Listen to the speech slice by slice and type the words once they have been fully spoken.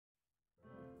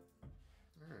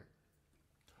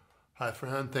Hi,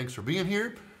 Fran. Thanks for being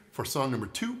here for song number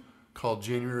 2 called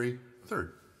January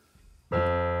 3rd.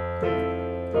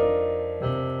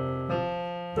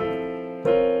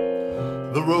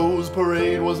 The Rose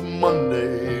Parade was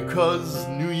Monday, 'cause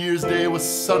New Year's Day was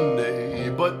Sunday,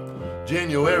 but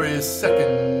January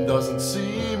 2nd doesn't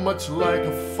seem much like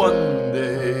a fun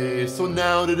day. So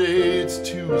now today it's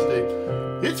Tuesday.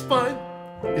 It's fine,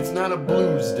 it's not a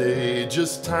blues day,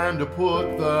 just time to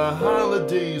put the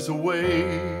holidays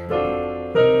away.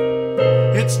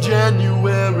 It's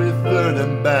January 3rd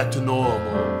and back to normal,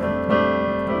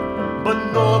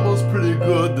 but normal's pretty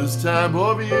good this time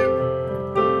of year.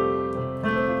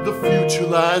 The future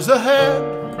lies ahead,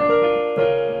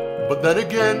 but then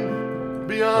again,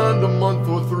 beyond a month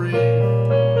or 3,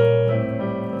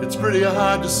 it's pretty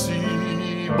hard to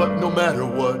see, but no matter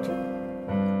what,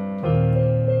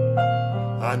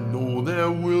 I know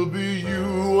there will be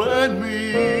you and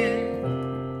me.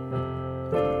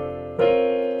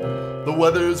 The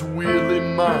weather's weirdly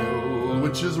mild,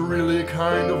 which is really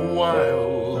kind of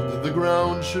wild. The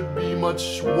ground should be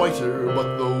much whiter,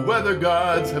 but the weather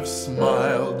gods have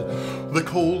smiled. The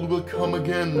cold will come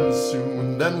again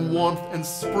soon, then warmth and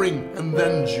spring, and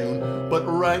then June. But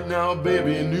right now,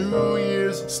 baby, New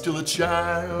Year's still a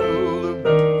child.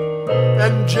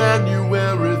 And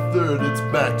January 3rd, it's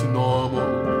back to normal.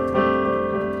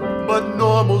 But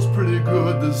normal's pretty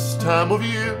good this time of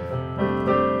year.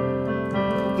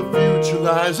 The future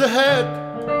lies ahead,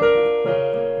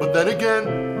 but then again,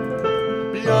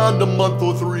 beyond a month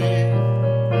or 3,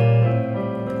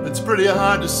 it's pretty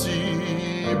hard to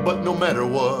see, but no matter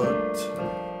what,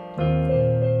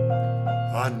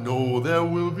 I know there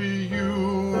will be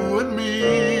you and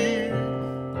me.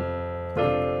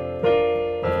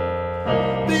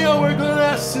 The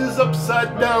hourglass is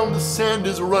upside down, the sand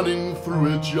is running through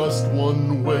it just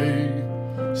one way.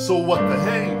 So what the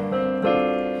hey?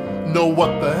 No,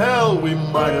 what the hell, we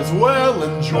might as well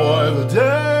enjoy the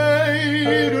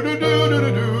day.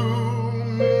 Do-do-do-do-do-do.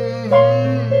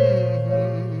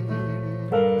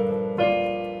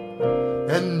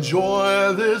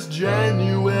 Enjoy this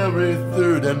January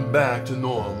 3rd and back to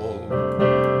normal,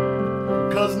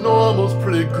 'cause normal's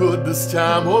pretty good this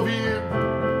time of year.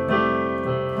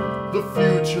 The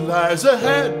future lies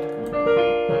ahead,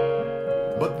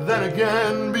 but then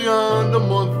again, beyond a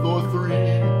month or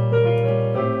 3,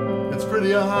 it's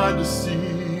pretty hard to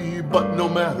see, but no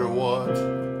matter what,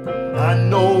 I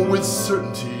know with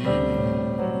certainty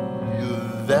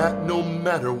that no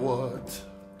matter what,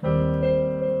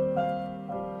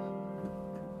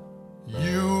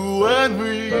 you and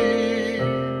me.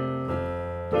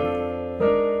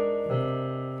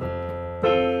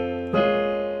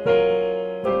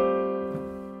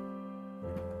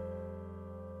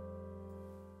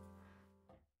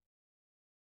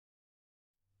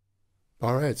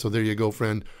 All right, so there you go,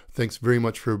 friend. Thanks very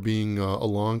much for being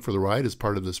along for the ride as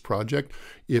part of this project.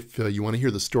 If you want to hear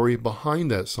the story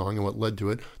behind that song and what led to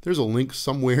it, there's a link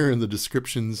somewhere in the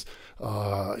descriptions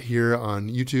here on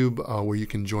YouTube where you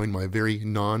can join my very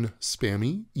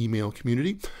non-spammy email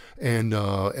community. And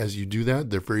as you do that,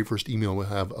 their very first email will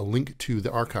have a link to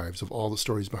the archives of all the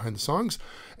stories behind the songs.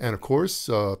 And of course,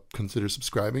 consider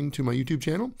subscribing to my YouTube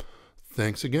channel.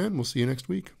 Thanks again. We'll see you next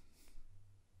week.